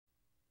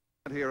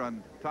Here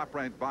on Top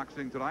Rank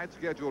Boxing tonight,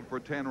 scheduled for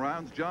 10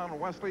 rounds. John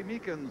Wesley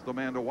Meekins, the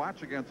man to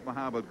watch against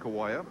Mohammed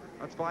Kawoya.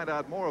 Let's find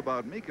out more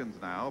about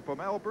Meekins now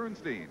from Al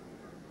Bernstein.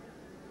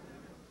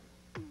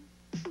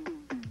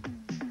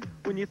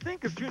 When you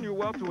think of junior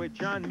welterweight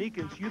John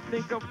Meekins, you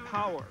think of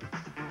power.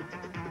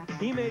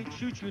 He made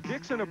Choo-Choo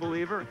Dixon a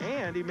believer,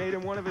 and he made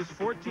him one of his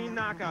 14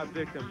 knockout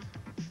victims.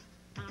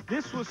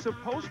 This was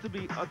supposed to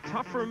be a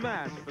tougher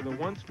match for the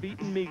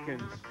once-beaten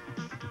Meekins.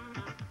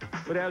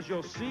 But as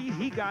you'll see,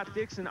 he got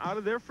Dixon out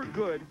of there for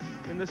good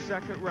in the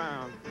second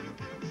round.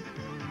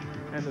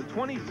 And the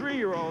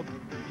 23-year-old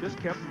just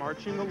kept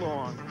marching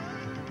along.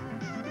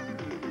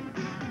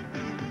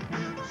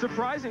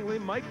 Surprisingly,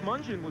 Mike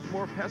Mungin was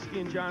more pesky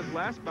in John's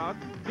last bout.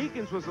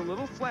 Meekins was a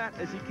little flat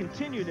as he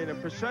continued in a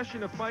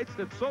procession of fights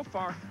that so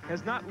far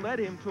has not led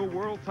him to a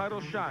world title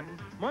shot.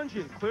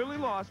 Mungin clearly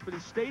lost, but he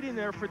stayed in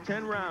there for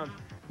 10 rounds.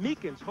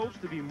 Meekins hopes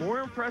to be more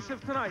impressive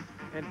tonight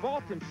and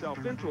vault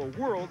himself into a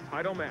world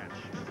title match.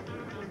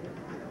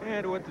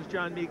 And what does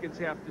John Meekins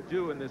have to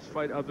do in this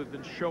fight other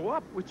than show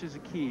up, which is a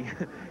key?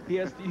 He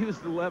has to use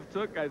the left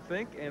hook, I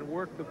think, and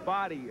work the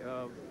body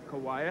of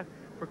Kawoya.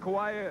 For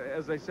Kawoya,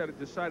 as I said, a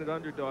decided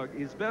underdog,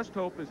 his best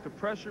hope is to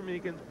pressure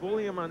Meekins,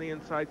 bully him on the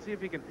inside, see if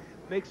he can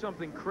make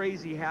something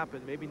crazy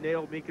happen, maybe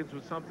nail Meekins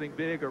with something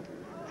big or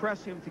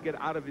press him to get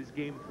out of his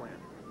game plan.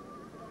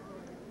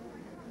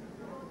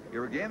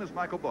 Here again is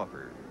Michael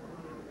Buffer.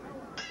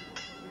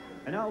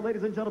 And now,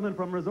 ladies and gentlemen,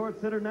 from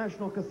Resorts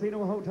International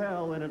Casino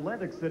Hotel in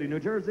Atlantic City, New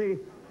Jersey,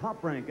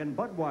 Top Rank and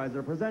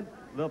Budweiser present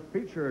the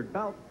featured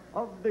bout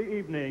of the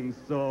evening.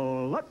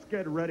 So let's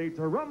get ready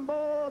to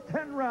rumble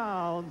 10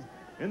 rounds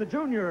in the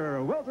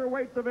junior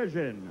welterweight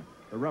division.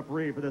 The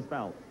referee for this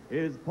bout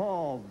is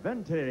Paul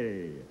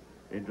Vente.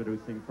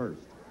 Introducing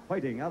first,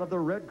 fighting out of the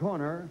red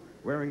corner,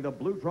 wearing the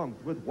blue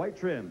trunks with white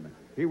trim.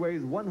 He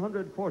weighs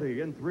 140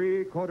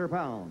 3/4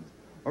 pounds.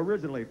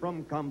 Originally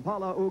from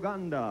Kampala,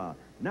 Uganda,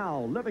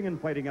 now living and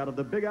fighting out of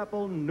the Big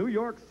Apple, New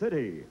York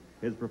City.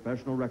 His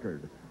professional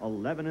record,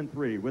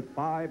 11-3 with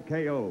 5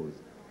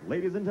 KOs.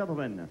 Ladies and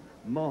gentlemen,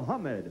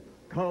 Mohammed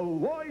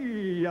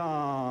Kawoya.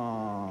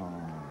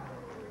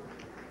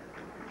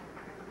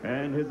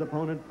 And his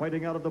opponent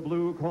fighting out of the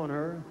blue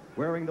corner,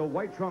 wearing the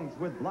white trunks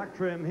with black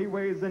trim, he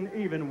weighs an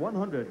even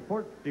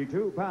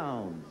 142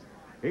 pounds.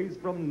 He's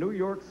from New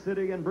York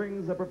City and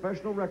brings a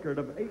professional record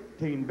of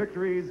 18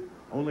 victories,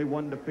 only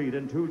 1 defeat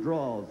and 2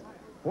 draws,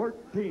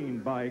 14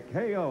 by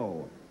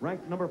KO.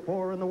 Ranked number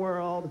 4 in the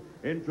world,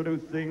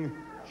 introducing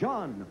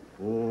John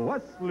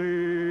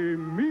Wesley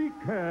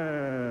Meekins.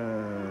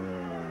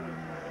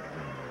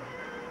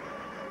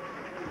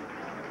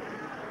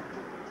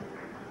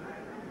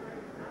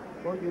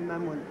 Both you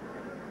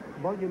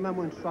men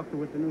were instructed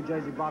with the New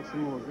Jersey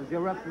boxing rules. As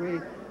your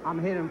referee, I'm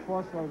here to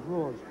enforce those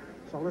rules.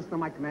 So listen to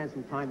my commands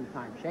from time to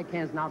time. Shake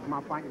hands now from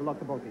our fight. Good luck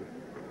to both of you.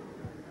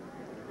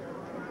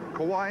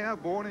 Kawoya,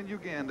 born in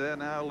Uganda,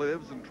 now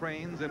lives and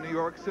trains in New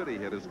York City.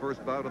 Had his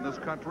first bout in this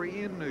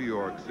country in New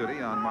York City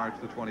on March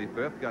the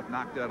 25th. Got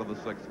knocked out of the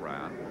 6th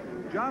round.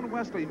 John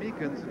Wesley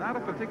Meekins, not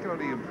a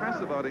particularly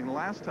impressive outing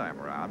last time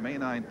around. May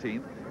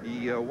 19th,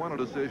 he won a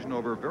decision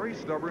over very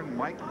stubborn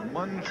Mike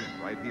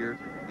Mungin right here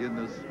in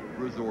this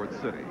resort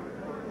city.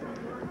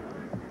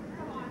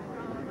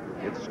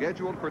 It's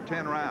scheduled for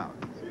 10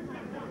 rounds.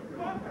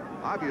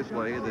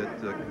 Obviously that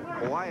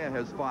Kawoya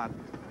has fought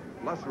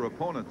lesser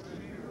opponents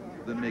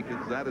than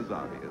Meekins, that is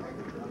obvious.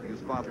 He's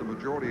fought the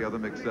majority of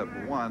them except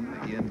one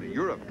in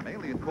Europe,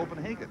 mainly in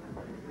Copenhagen.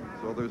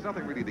 So there's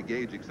nothing really to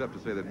gauge except to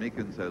say that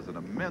Meekins has an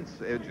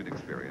immense edge in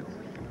experience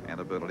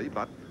and ability,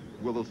 but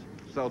will the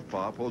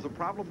southpaw pose a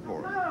problem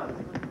for him?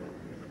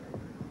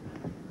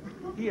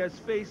 He has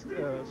faced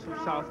some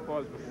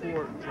southpaws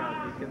before,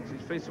 John Meekins.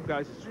 He's faced some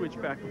guys that switch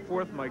back and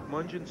forth. Mike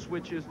Mungin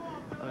switches.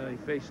 He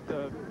faced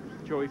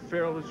Joey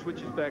Farrell, who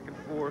switches back and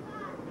forth.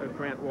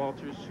 Grant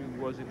Walters, who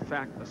was in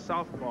fact a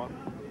southpaw.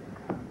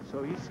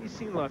 So he's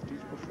seen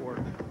lefties before.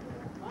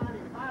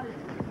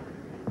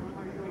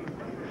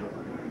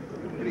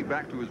 Getting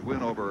back to his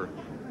win over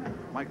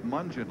Mike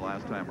Mungin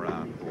last time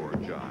around for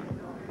John.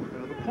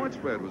 The point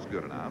spread was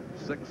good enough.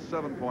 6,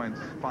 7 points,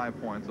 5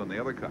 points on the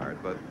other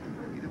card, but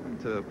he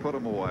didn't put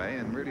him away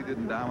and really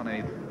didn't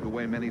dominate the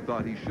way many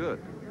thought he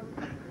should.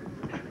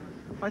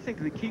 I think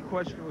the key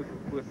question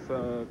with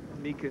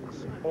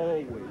Meekins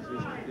always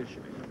is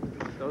conditioning.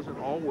 He doesn't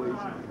always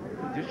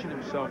condition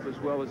himself as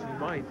well as he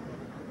might.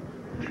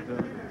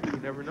 And, you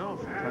never know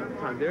from time to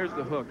time. There's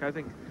the hook. I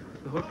think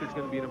the hook is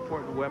going to be an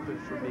important weapon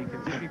for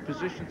Meekins if he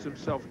positions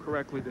himself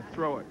correctly to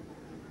throw it.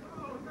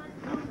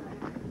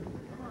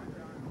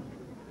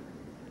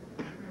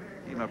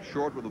 Came up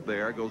short with it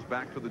there, goes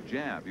back to the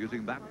jab,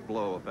 using that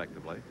blow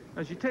effectively.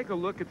 As you take a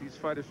look at these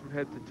fighters from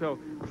head to toe,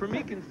 for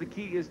Meekins, the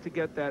key is to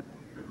get that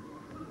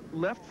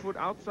left foot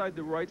outside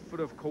the right foot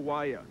of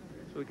Kawoya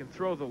so he can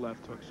throw the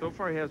left hook. So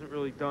far, he hasn't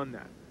really done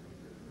that.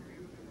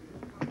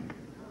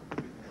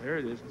 There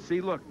it is.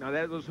 See, look, now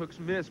those hooks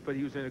missed, but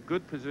he was in a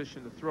good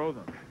position to throw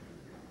them.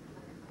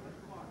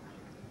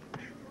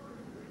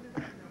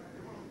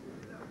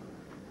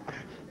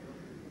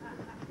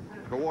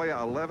 Kawoya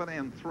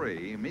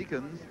 11-3.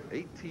 Meekins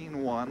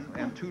 18-1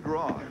 and 2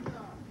 draws.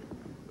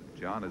 But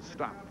John has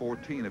stopped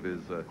 14 of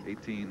his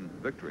 18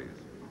 victories.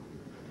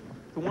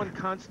 The one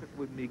constant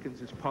with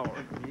Meekins is power.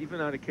 I mean,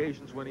 even on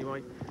occasions when he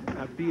might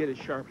not be at his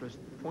sharpest.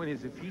 The point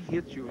is, if he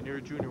hits you and you're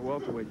a junior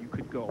welterweight, you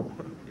could go.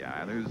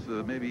 Yeah, and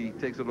there's maybe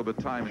takes a little bit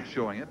of time in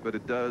showing it, but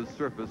it does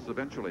surface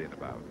eventually in a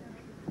bout.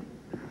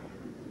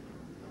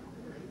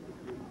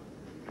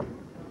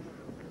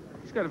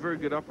 He's got a very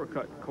good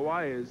uppercut.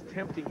 Kawoya is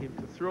tempting him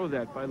to throw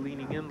that by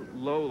leaning in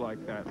low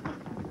like that.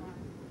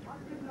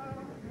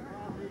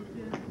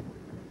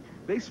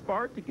 They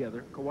sparred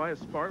together. Kawoya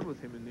sparred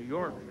with him in New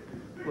York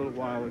a little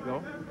while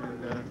ago.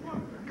 And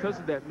because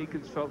of that,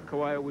 Meekins felt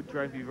Kawoya would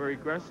try to be very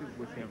aggressive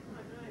with him.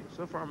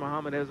 So far,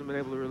 Mohammed hasn't been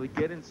able to really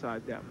get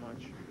inside that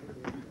much.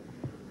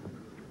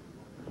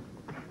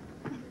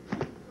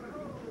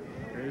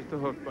 There's the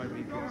hook by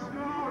Meekins.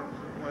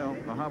 Well,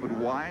 Mohammed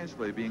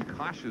wisely being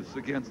cautious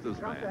against this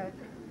man.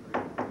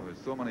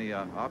 There's so many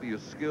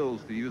obvious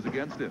skills to use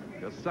against him.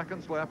 Just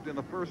seconds left in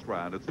the first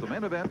round. It's the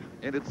main event,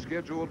 and it's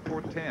scheduled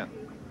for 10.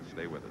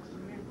 Stay with us.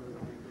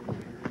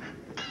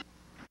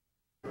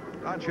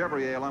 Don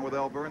Chevrier, along with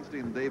Al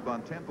Bernstein and Dave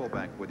Von Tempo,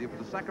 back with you for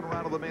the second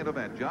round of the main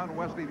event. John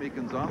Wesley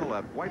Meekins on the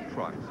left, white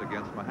trunks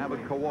against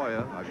Mohammed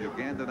Kawoya of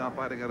Uganda, now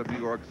fighting out of New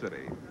York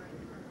City.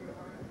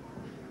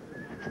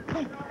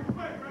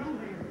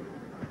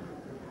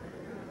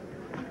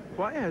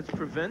 Kawoya has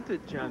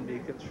prevented John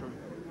Meekins from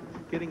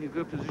getting a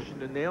good position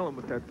to nail him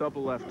with that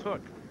double left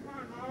hook.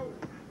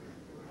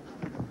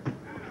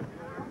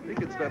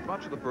 Meekins spent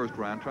much of the first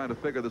round trying to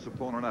figure this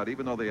opponent out,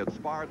 even though they had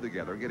sparred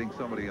together. Getting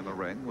somebody in the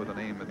ring with an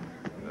aim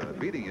at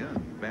beating him,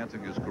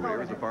 advancing his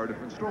career is a far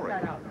different story.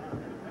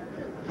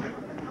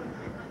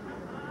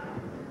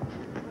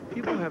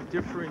 People have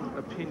differing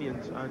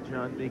opinions on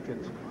John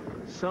Meekins.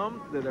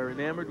 Some that are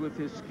enamored with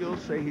his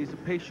skills say he's a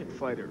patient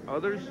fighter.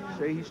 Others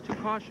say he's too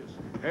cautious.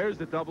 There's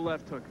the double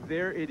left hook.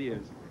 There it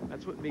is.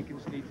 That's what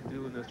Meekins needs to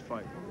do in this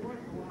fight.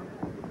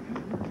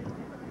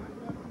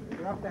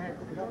 Get off the head.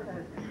 Get off the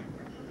head.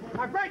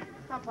 All right, break.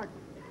 Stop fighting.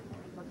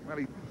 Well,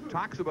 he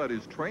talks about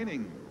his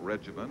training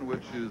regimen,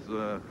 which is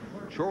a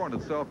chore in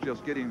itself,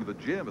 just getting to the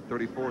gym at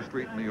 34th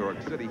Street in New York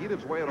City. He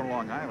lives way out on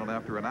Long Island.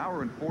 After an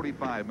hour and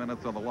 45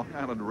 minutes on the Long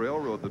Island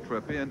Railroad, the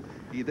trip in,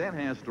 he then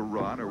has to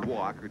run or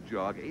walk or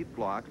jog 8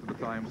 blocks to the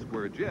Times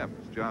Square gym.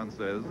 As John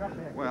says,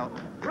 well,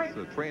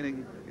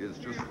 training is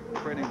just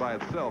training by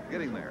itself,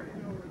 getting there.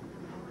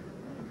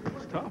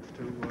 It's tough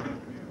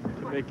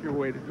to make your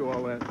way to do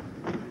all that.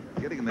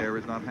 Getting there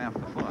is not half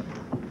the fun.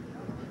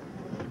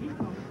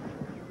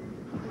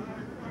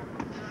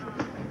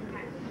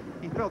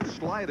 He felt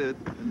slighted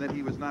in that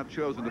he was not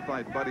chosen to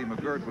fight Buddy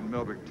McGirt when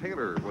Mildred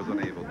Taylor was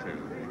unable to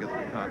because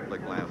of the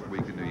conflict last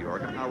week in New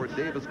York, and Howard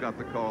Davis got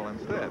the call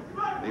instead.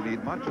 They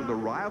made much of the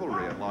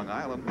rivalry at Long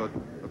Island, but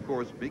of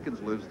course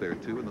Meekins lives there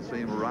too, and the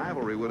same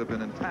rivalry would have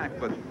been intact.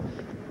 But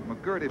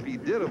McGirt, if he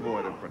did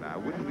avoid him for now,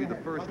 wouldn't be the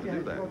first to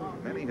do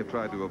that. Many have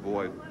tried to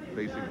avoid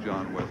facing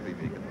John Wesley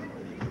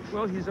Meekins.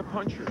 Well, he's a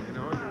puncher, you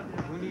know.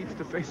 Who needs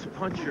to face a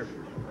puncher?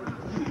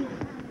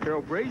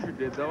 Carol Brazier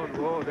did, though, and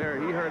whoa, there,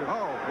 he heard him.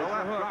 Oh, the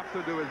left drops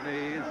into his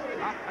knees,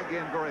 up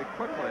again very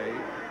quickly.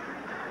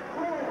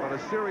 But a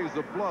series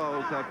of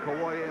blows have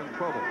Kawoya in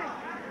trouble.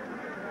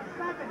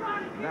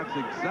 And that's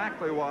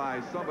exactly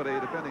why somebody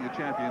defending a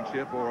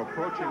championship or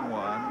approaching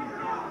one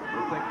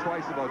will think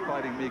twice about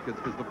fighting Meekins,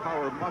 because the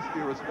power must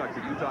be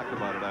respected. You talked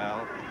about it,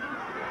 Al.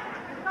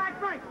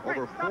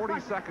 Over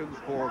 40 seconds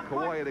for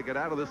Kawoya to get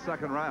out of this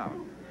second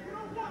round.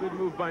 Good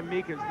move by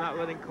Meekins, not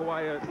letting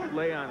Kawoya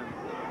lay on him.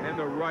 And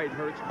the right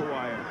hurts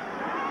Kawoya.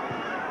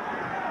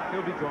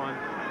 He'll be gone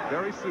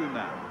very soon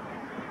now.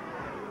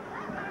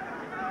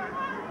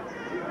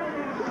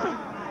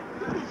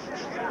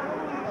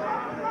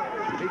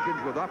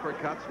 Meekins with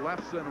uppercuts,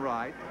 lefts and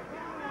right,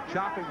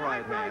 chopping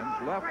right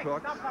hands, left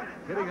hooks,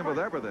 hitting him with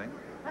everything.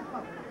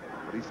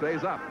 But he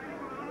stays up.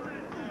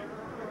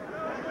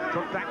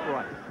 Took that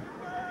right.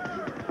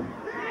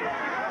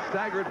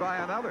 Staggered by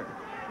another.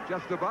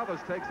 Just above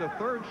us takes a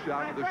third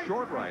shot with a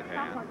short right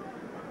hand.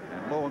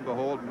 And lo and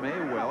behold, may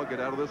well get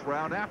out of this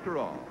round after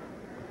all.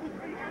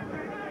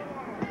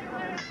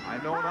 I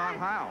know not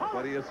how,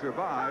 but he has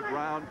survived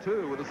round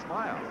 2 with a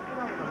smile.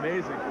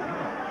 Amazing.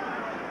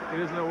 He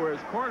doesn't know where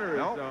his corner is,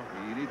 though.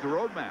 He needs a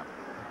roadmap.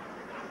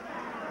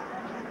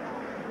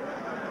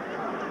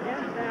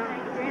 Hands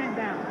down, stand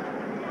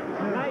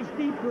down. Nice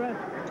deep breath.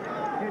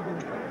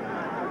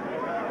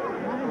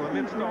 Well,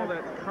 amidst all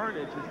that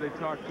carnage as they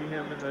talked to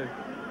him in the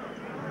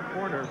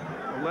corner,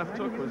 the left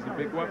hook was the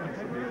big weapon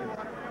for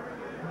Meekins.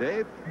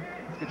 Dave,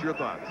 let's get your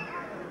thoughts.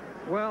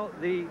 Well,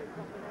 the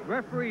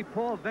referee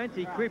Paul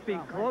Venti creeping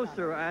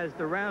closer as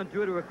the round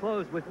drew to a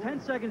close. With 10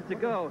 seconds to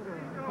go,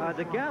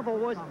 the gavel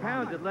was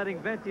pounded,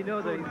 letting Venti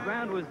know the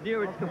round was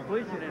near its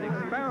completion. An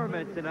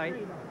experiment tonight,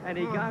 and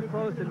he got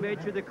close and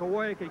made sure that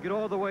Kawoya could get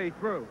all the way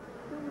through.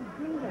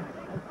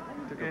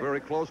 Took a very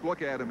close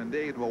look at him,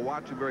 indeed. We'll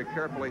watch him very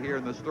carefully here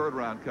in this third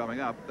round coming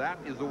up. That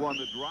is the one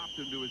that dropped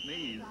him to his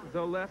knees.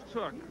 The left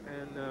hook,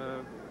 and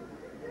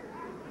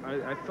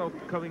I felt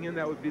coming in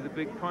that would be the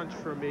big punch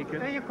for Meekins.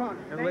 There you go.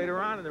 And later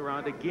on in the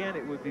round, again,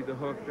 it would be the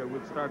hook that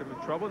would start him in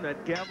trouble. And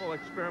that gavel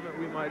experiment,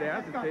 we might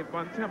add, that Dave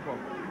Bontempo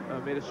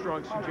made a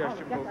strong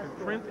suggestion both in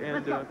print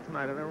and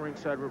tonight on our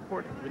Ringside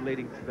Report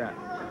relating to that.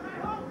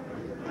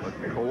 But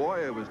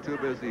Kawoya was too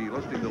busy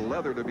listening to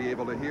leather to be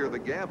able to hear the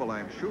gavel,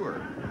 I'm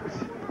sure.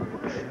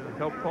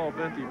 Help Paul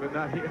Venti, but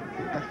not here.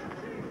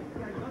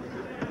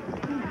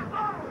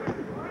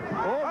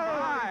 Oh,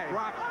 my!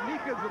 Drops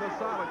Meekins with a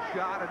solid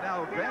shot, and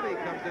now Venti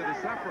comes in to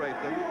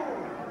separate them.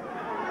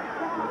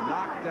 The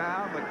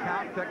knockdown, the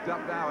count picked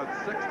up now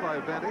at 6 by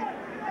Venti.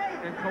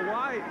 And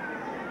Kawoya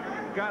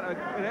got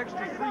an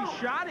extra free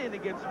shot in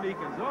against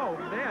Meekins. Oh,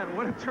 man,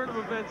 what a turn of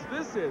events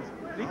this is.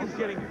 Meekins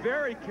getting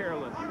very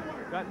careless.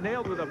 Got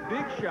nailed with a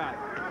big shot.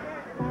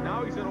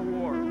 Now he's in a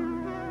war.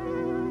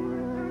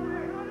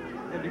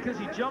 And because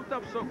he jumped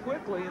up so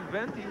quickly and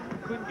Venti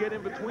couldn't get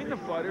in between the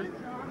fighters,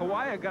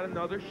 Kawoya got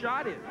another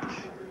shot in.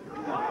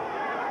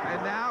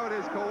 And now it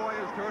is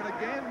Kawoya's turn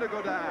again to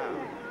go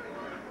down.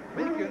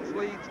 Meekins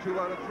leads 2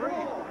 out of 3.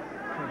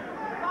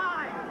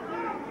 5,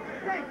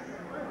 6,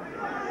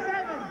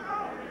 7,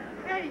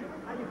 8.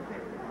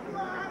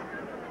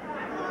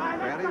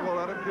 Venti will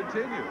let him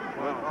continue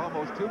with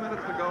almost 2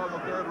 minutes to go in the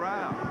 3rd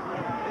round.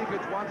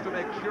 Meekins wants to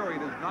make sure he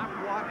does not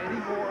want any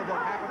more of what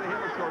happened to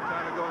him a short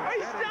time ago.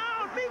 He's down!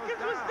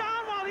 Meekins was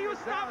down while he was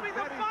stopping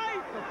the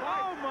fight!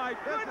 Oh, my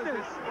goodness!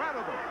 This is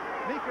incredible.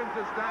 Meekins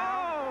is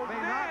down. Oh,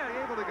 may not be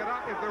able to get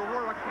up if there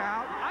were a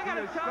count. I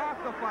gotta tell you, stop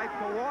the fight.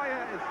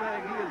 Kawoya is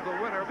saying he is the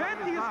winner.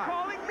 Venti is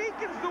calling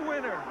Meekins the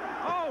winner.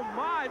 Oh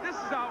my, this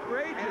is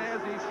outrageous. And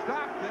as he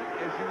stopped it,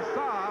 as you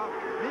saw,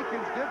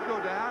 Meekins did go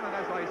down, and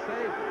as I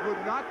say,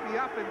 would not be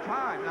up in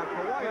time. Now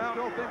Kawoya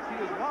still thinks he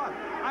has won.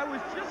 I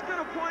was just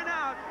going to point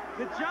out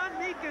that John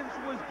Meekins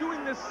was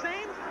doing the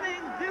same thing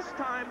this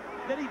time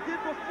that he did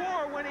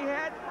before when he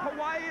had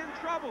Kawoya in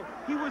trouble.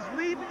 He was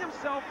leaving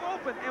himself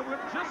open, and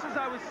just as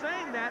I was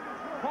saying that,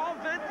 Paul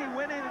Venti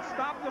went in and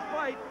stopped the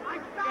fight,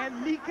 and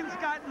Meekins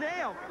got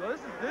nailed. So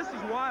this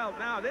is wild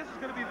now. This is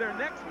going to be their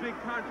next big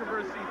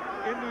controversy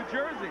in New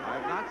Jersey.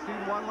 I've not seen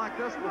one like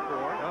this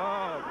before.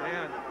 Oh,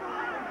 man.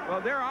 Well,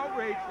 they're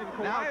outraged, and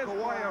now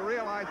Kawoya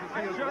realizes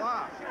he has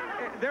lost.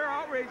 They're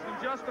outraged, and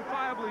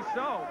justifiably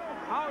so.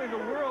 How in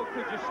the world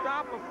could you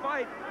stop a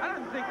fight? I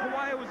didn't think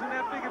Kawoya was in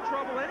that big of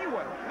trouble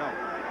anyway. No.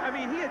 I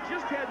mean, he had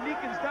just had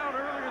Meekins down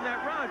earlier in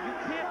that round. You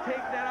can't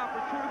take that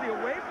opportunity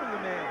away from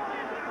the man.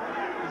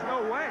 There's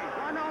no way.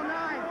 109,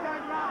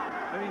 3rd round.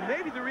 I mean,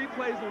 maybe the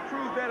replays will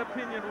prove that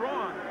opinion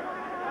wrong.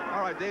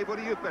 All right, Dave, what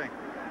do you think?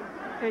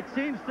 It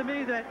seems to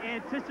me that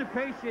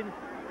anticipation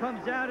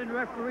comes out in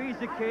referees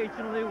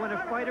occasionally when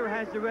a fighter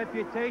has a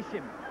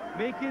reputation.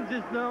 Meekins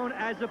is known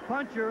as a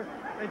puncher,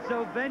 and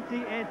so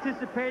Venti,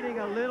 anticipating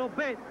a little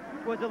bit,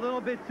 was a little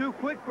bit too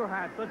quick,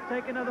 perhaps. Let's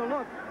take another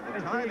look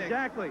and see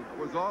exactly.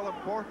 Was all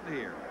important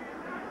here.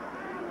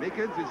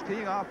 Meekins is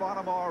teeing off on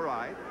him all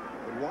right,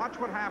 but watch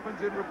what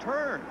happens in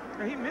return.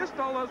 Now, he missed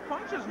all those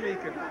punches,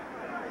 Meekins.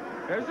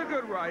 There's a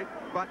good right,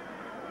 but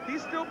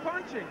he's still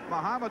punching.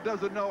 Mohammed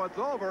doesn't know it's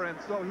over, and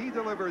so he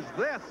delivers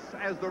this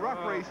as the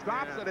referee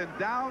stops it, and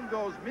down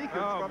goes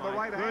Meekins from the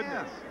right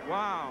hand.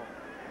 Wow.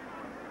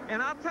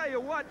 And I'll tell you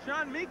what,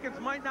 John Meekins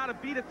might not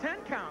have beat a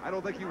 10 count. I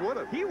don't think he would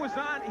have. He was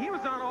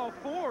on all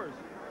fours.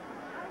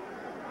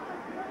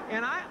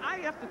 And I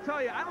have to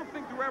tell you, I don't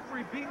think the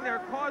referee being there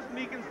caused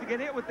Meekins to get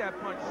hit with that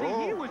punch.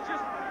 See, he was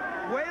just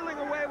wailing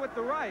away with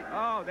the right.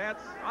 Oh,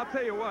 I'll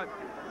tell you what,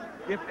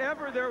 if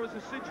ever there was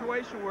a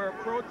situation where a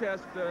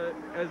protest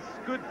has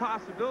good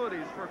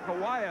possibilities for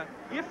Kawoya,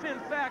 if in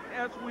fact,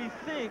 as we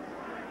think,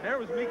 there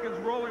was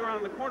Meekins rolling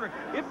around the corner,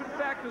 if in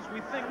fact, as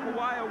we think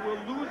Kawoya will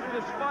lose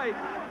this fight,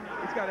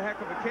 he's got a heck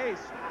of a case.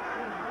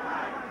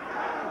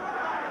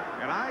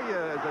 And I,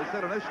 as I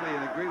said initially,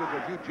 and agree with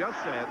what you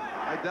just said,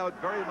 I doubt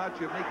very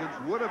much if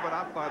Meekins would have been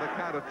up by the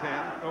count of 10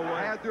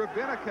 had there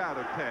been a count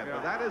of 10.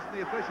 But that isn't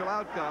the official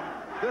outcome.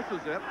 This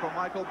is it from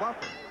Michael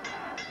Buffer.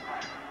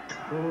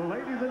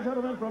 Ladies and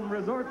gentlemen, from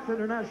Resorts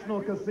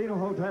International Casino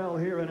Hotel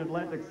here in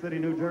Atlantic City,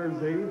 New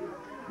Jersey,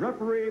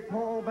 referee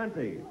Paul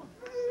Venti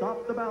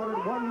stopped the bout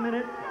at 1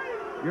 minute.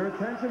 Your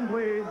attention,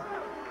 please.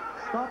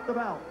 Stop the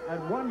bout at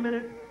 1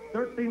 minute,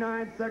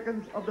 39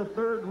 seconds of the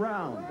 3rd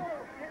round.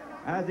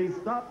 As he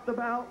stopped the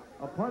bout,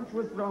 a punch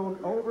was thrown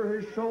over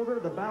his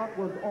shoulder. The bout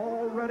was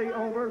already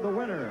over. The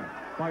winner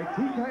by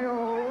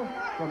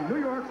TKO from New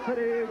York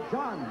City,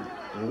 John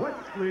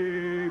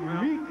Wesley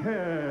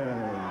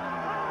Meekins.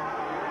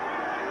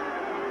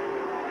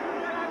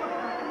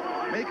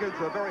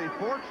 Meekins, a very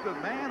fortunate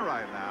man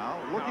right now,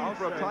 looking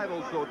for a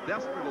title so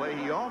desperately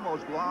he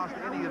almost lost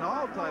any and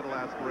all title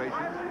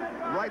aspirations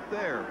right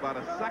there. About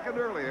a second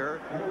earlier,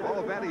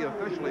 Paul Venti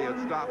officially had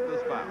stopped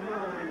this bout.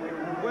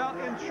 Well,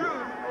 in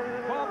truth,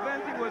 Paul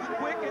Venti was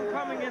quick in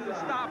coming in to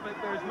stop it.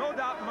 There's no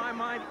doubt in my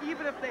mind,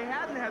 even if they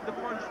hadn't had the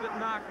punch that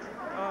knocked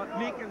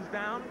Meekins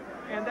down,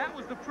 and that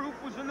was the proof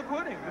was in the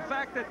pudding. The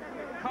fact that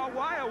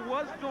Kawoya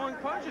was throwing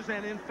punches,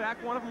 and in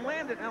fact, one of them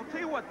landed. And I'll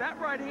tell you what, that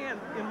right hand,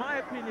 in my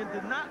opinion,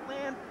 did not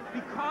land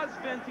because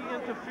Venti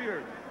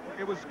interfered.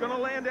 It was going to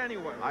land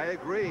anyway. I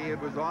agree. It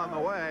was on the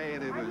way,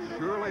 and it was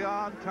surely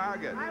on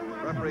target.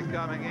 Referee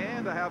coming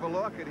in to have a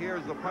look, and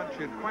here's the punch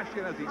in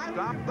question as he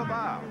stopped the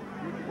bout.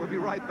 We'll be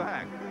right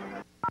back.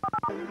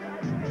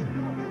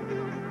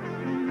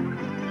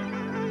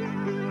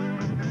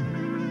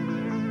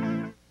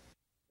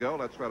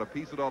 Let's try to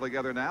piece it all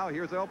together now.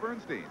 Here's Al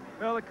Bernstein.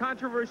 Well, the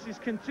controversies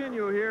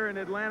continue here in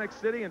Atlantic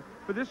City, and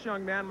for this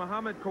young man,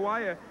 Mohammed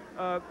Kawoya,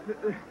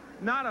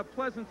 not a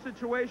pleasant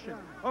situation.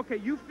 Okay,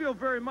 you feel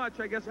very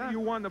much, I guess, you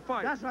won the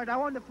fight. That's right, I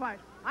won the fight.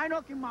 I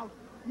knocked him out.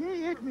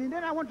 He hit me,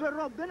 then I went to a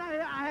rope, then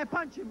I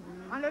punched him,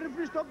 and the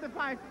referee stopped the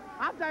fight.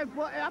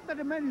 After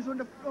the man is on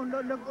the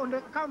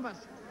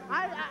canvas,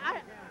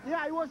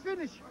 yeah, he was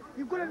finished.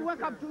 He couldn't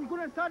wake up, he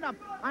couldn't stand up,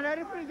 and the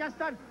referee just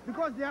started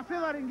because they are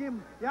favoring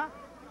him. Yeah.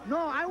 No,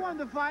 I won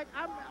the fight.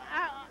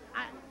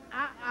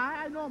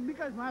 I know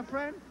because my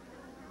friend.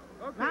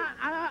 Okay.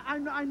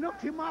 I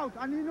knocked him out,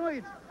 and you know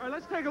it. All right,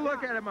 let's take a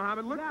look at it,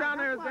 Mohammed. Look down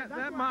there at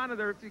that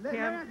monitor if you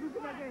can.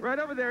 Right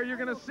over there, you're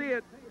going to see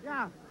it.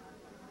 Yeah.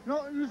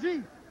 No, you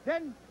see.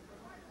 Then,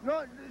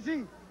 no,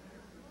 see.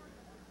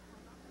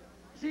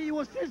 See, he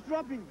was still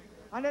dropping,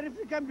 and then if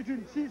he came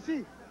between, see,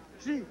 you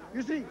see.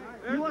 There's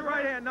the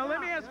right hand. Now,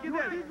 let me ask you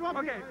this.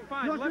 Okay,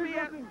 fine.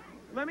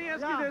 Let me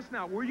ask you this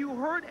now. Were you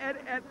hurt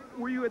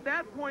were you at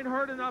that point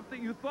hurt enough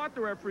that you thought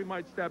the referee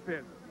might step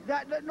in?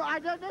 No, I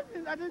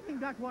didn't think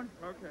that one.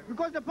 Okay.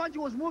 Because the punch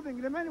was moving.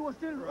 The man was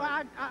still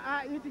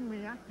hitting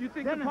me. Yeah? Do you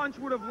think the punch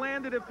would have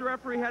landed if the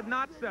referee had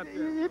not stepped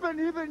in? Even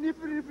if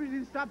he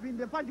didn't step in,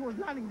 the punch was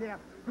landing there.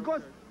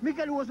 Because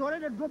Meekins was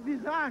already dropped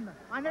his hand,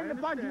 and then the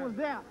punch was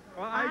there.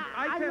 Well,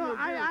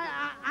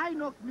 I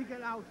knocked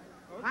Meekins out.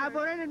 Okay. I've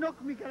already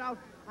knocked Meekins out.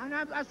 And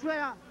I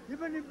swear,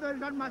 even if there's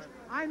not much,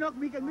 I knocked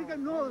Meekins. Meekins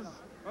knows.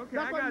 Okay,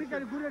 that's why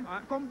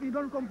Meekins he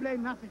don't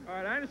complain nothing. All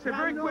right, I understand.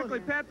 Very quickly,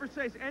 Pat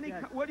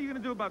Versace, what are you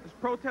going to do about this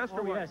protest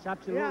or what? Yes,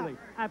 absolutely. Yeah.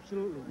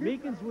 Absolutely.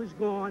 Meekins was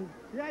gone.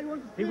 Yeah,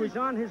 he was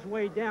on his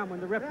way down when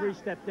the referee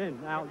stepped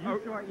in. Now,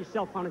 you saw it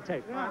yourself on the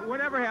tape. Yeah.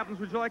 Whatever happens,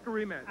 would you like a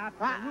rematch?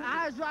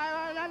 I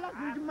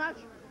like the match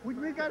with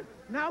Meekins.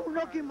 Now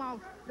knock him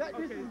out.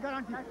 This is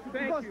guaranteed.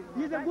 Because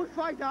he's a good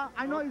fighter.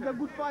 I know he's a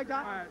good fighter.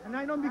 Right. And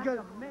I know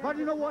Meekins. But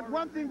you know what?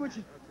 One thing which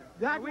is...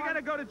 We got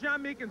to go to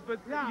John Meekins, but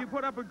you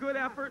put up a good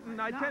effort, and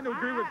I tend to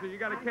agree with you. You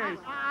got a case.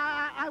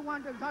 I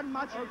want that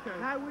much. Okay.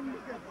 And I win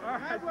Meekins. All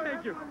right,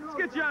 thank you. Let's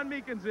get John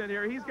Meekins in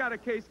here. He's got a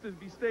case to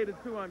be stated,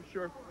 too, I'm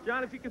sure.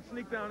 John, if you could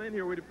sneak down in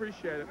here, we'd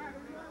appreciate it.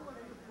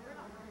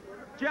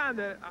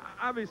 John,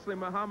 obviously,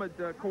 Mohammed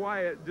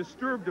Kawoya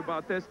disturbed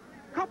about this.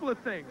 A couple of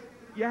things.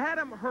 You had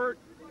him hurt,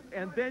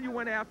 and then you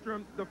went after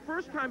him. The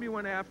first time you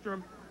went after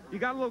him, you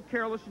got a little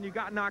careless, and you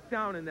got knocked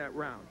down in that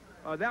round.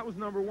 That was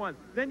number one.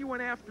 Then you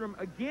went after him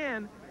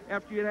again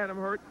after you had him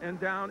hurt and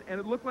down, and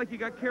it looked like you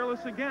got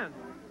careless again.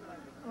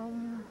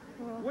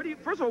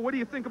 First of all, what do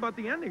you think about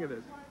the ending of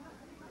this?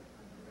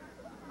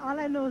 All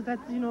I know is that,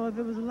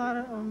 there was a lot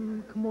of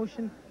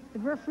commotion. The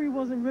referee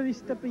wasn't really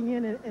stepping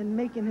in and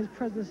making his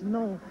presence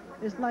known.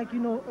 It's like,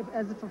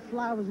 as if a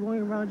fly was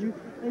going around you,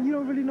 and you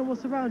don't really know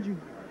what's around you.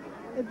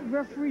 If the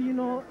referee,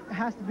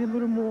 has to be a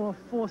little more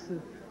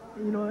forceful.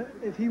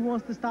 If he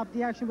wants to stop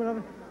the action,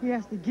 whatever, he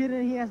has to get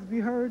in, he has to be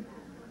heard.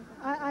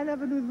 I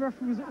never knew the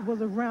referee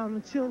was around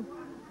until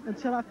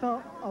I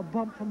felt a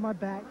bump from my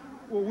back.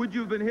 Well, would you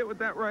have been hit with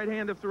that right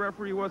hand if the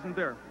referee wasn't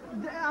there?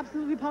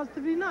 Absolutely,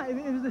 positively not.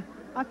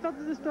 I felt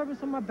the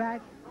disturbance on my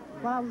back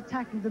while I was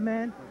attacking the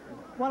man.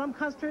 While I'm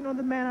concentrating on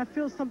the man, I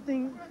feel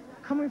something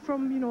coming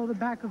from, the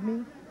back of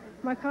me.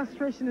 My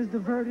concentration is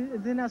diverted,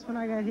 and then that's when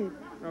I got hit.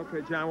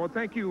 Okay, John. Well,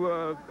 thank you,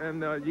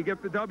 and you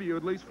get the W,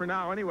 at least for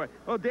now, anyway.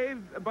 Well, Dave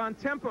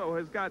Bontempo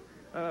has got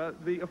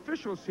the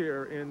officials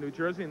here in New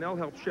Jersey, and they'll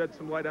help shed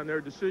some light on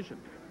their decision.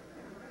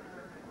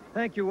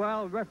 Thank you,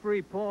 Al.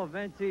 Referee Paul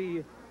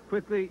Venti,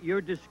 quickly,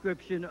 your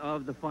description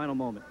of the final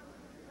moment.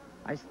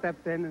 I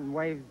stepped in and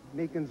waved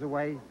Meekins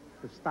away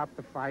to stop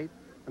the fight,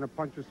 and a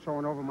punch was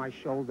thrown over my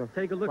shoulder.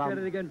 Take a look at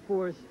it again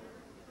for us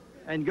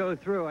and go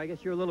through. I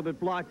guess you're a little bit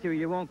blocked here.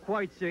 You won't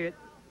quite see it.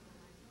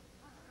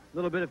 A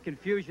little bit of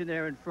confusion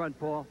there in front,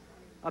 Paul.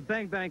 A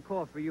bang-bang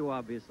call for you,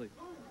 obviously.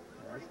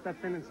 I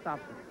stepped in and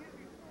stopped it.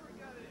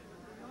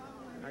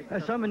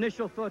 Some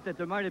initial thought that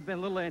there might have been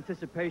a little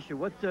anticipation.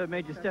 What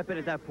made you step in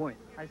at that point?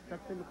 I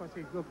stepped in because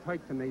he looked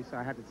hurt to me, so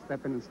I had to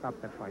step in and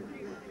stop that fight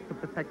to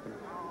protect him.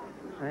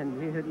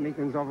 And he hit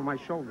Meekins over my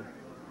shoulder.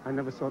 I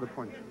never saw the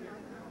punch.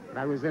 But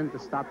I was in to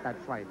stop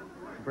that fight,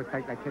 to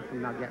protect that kid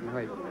from not getting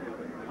hurt.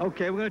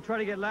 Okay, we're going to try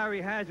to get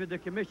Larry Hazard, the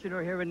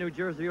commissioner here in New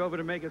Jersey, over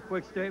to make a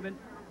quick statement.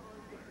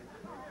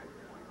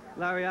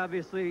 Larry,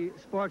 obviously,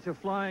 sparks are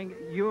flying.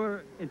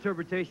 Your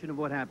interpretation of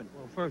what happened?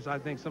 Well, first, I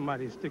think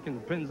somebody's sticking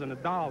pins in a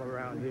doll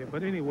around here.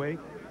 But anyway,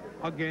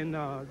 again,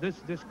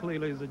 this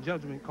clearly is a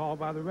judgment call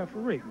by the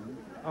referee.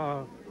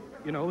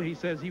 He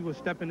says he was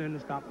stepping in to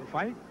stop the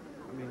fight.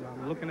 I mean,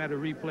 I'm looking at a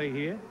replay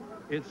here.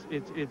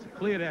 It's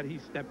clear that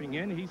he's stepping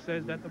in. He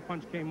says that the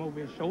punch came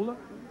over his shoulder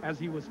as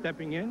he was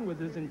stepping in with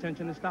his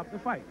intention to stop the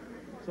fight.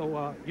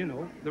 So,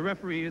 the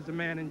referee is the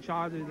man in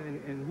charge,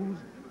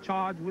 and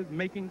charged with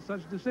making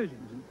such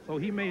decisions. So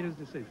he made his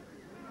decision.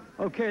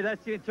 Okay,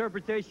 that's the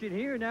interpretation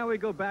here. Now we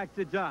go back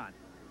to John.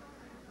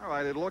 All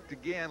right, it looked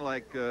again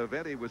like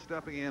Venti was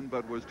stepping in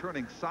but was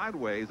turning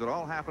sideways. It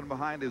all happened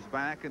behind his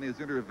back, and his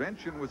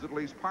intervention was at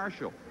least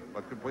partial,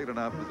 but complete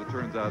enough, as it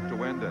turns out,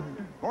 to end it.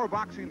 More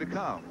boxing to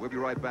come. We'll be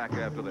right back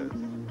after this.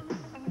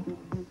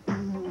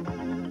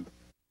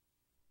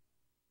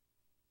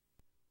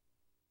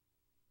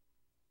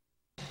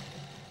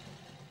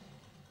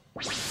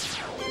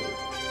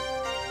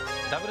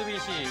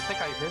 WBC 世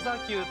界フェザ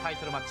ー級タイ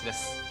トルマッチで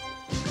す。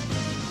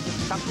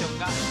チャンピオン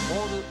がポ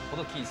ール・ホ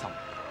ドキンソン、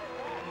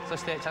そ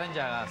してチャレンジ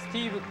ャーがステ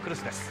ィーブ・クル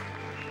スです。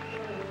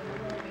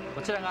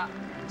こちらが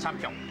チャン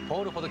ピオン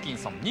ポール・ホドキン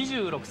ソン、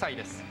26歳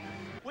です。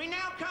 We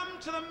now come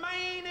to the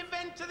main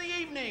event of the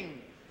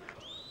evening.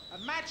 A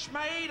match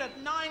made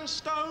at 9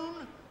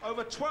 stone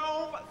over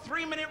 12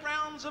 3-minute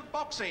rounds of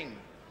boxing.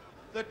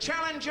 The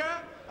challenger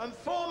and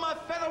former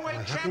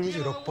featherweight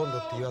champion of the 126ポンド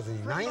って言わず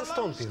に9ス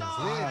トーンって言うんで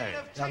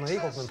すね。英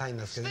国の単位な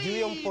んですけど、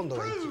14ポンド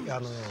が 1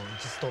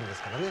ストーンで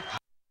すからね。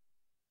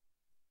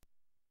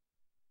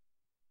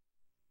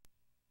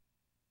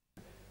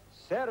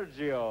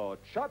Sergio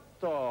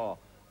Chatto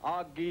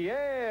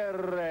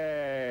Aguirre.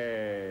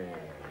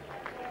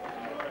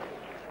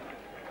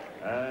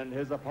 And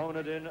his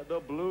opponent in the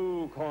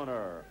blue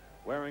corner,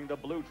 wearing the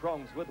blue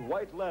trunks with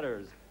white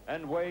letters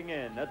and weighing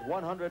in at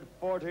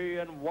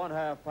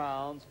 140.5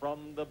 pounds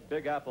from the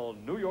Big Apple,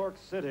 New York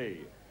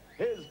City.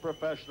 His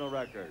professional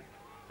record,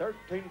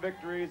 13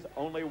 victories,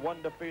 only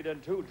 1 defeat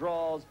and 2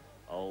 draws,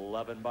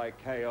 11 by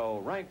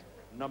KO, ranked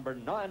number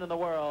 9 in the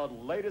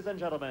world. Ladies and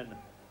gentlemen,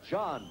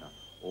 John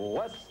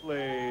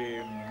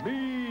Wesley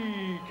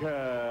Meekins.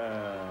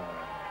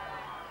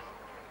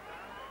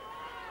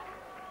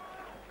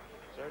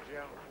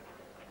 Sergio.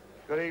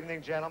 Good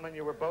evening, gentlemen.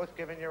 You were both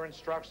given your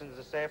instructions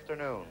this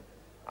afternoon.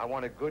 I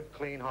want a good,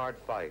 clean, hard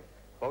fight.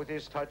 Both of you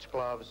touch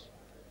gloves.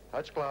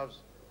 Touch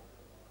gloves.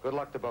 Good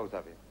luck to both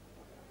of you.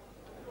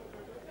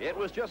 It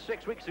was just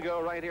 6 weeks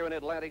ago right here in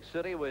Atlantic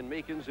City when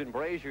Meekins and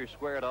Brazier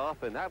squared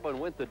off, and that one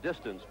went the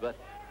distance, but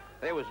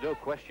there was no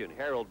question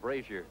Harold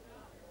Brazier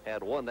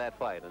had won that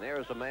fight. And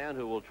there's a man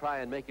who will try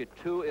and make it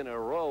 2 in a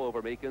row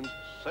over Meekins,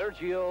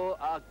 Sergio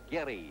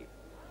Aguirre.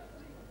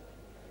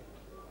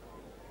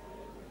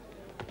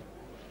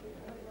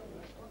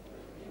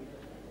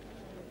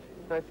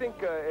 I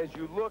think as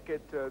you look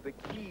at the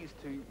keys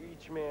to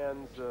each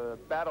man's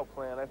battle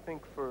plan, I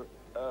think for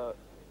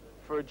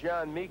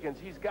John Meekins,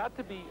 he's got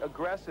to be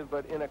aggressive,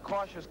 but in a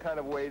cautious kind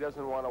of way. He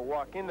doesn't want to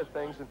walk into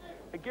things. And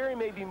Aguirre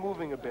may be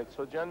moving a bit,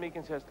 so John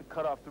Meekins has to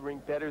cut off the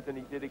ring better than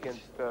he did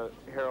against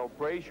Harold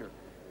Brazier.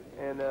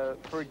 And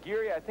for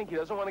Aguirre, I think he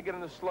doesn't want to get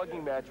in a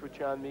slugging match with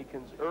John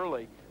Meekins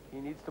early.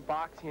 He needs to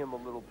box him a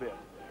little bit.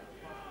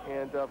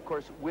 And, of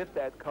course, with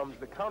that comes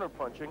the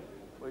counterpunching,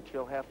 which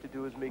he'll have to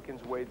do as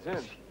Meekins wades in.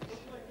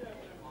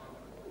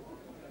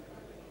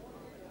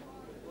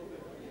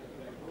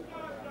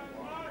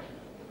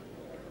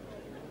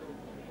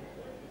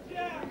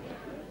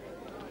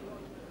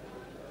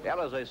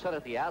 Well, as I said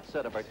at the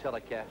outset of our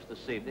telecast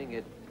this evening,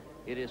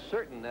 it is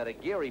certain that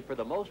Aguirre, for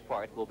the most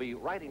part, will be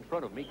right in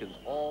front of Meekins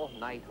all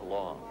night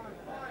long.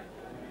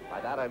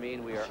 By that I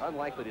mean we are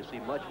unlikely to see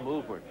much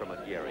movement from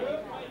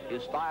Aguirre.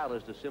 His style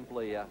is to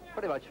simply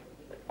pretty much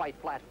fight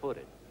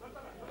flat-footed.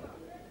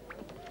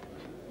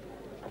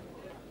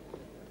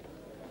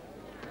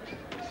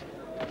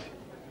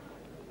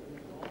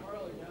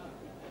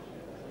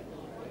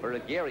 For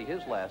Aguirre,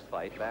 his last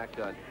fight back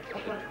on the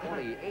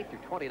 28th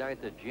or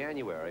 29th of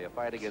January, a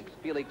fight against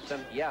Felix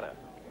Santiago.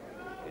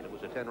 And it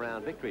was a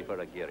 10-round victory for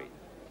Aguirre.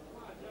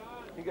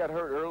 He got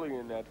hurt earlier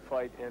in that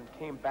fight and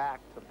came back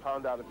to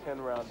pound out a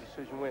 10-round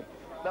decision win.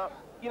 Now,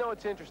 you know,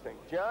 it's interesting.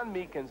 John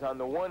Meekins, on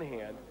the one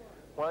hand,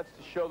 wants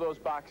to show those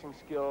boxing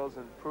skills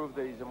and prove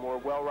that he's a more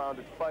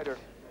well-rounded fighter.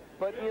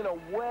 But in a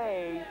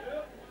way,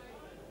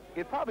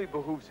 it probably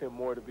behooves him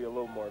more to be a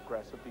little more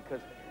aggressive,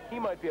 because he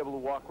might be able to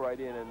walk right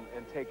in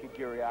and take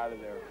Aguirre out of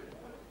there.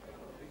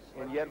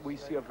 And yet we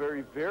see a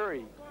very,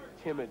 very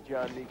timid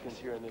John Meekins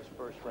here in this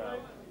first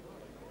round.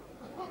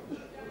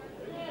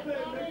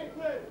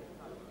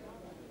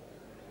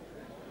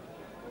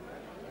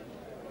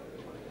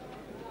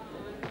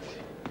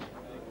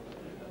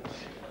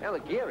 Well,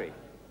 Aguirre,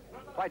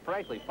 quite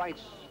frankly,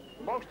 fights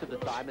most of the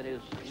time in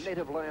his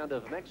native land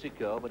of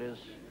Mexico, but has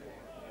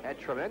had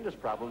tremendous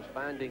problems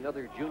finding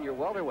other junior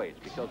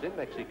welterweights, because in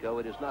Mexico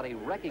it is not a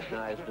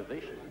recognized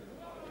division.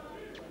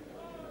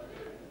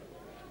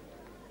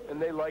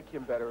 And they like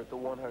him better at the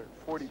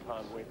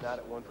 140-pound weight, not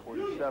at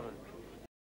 147.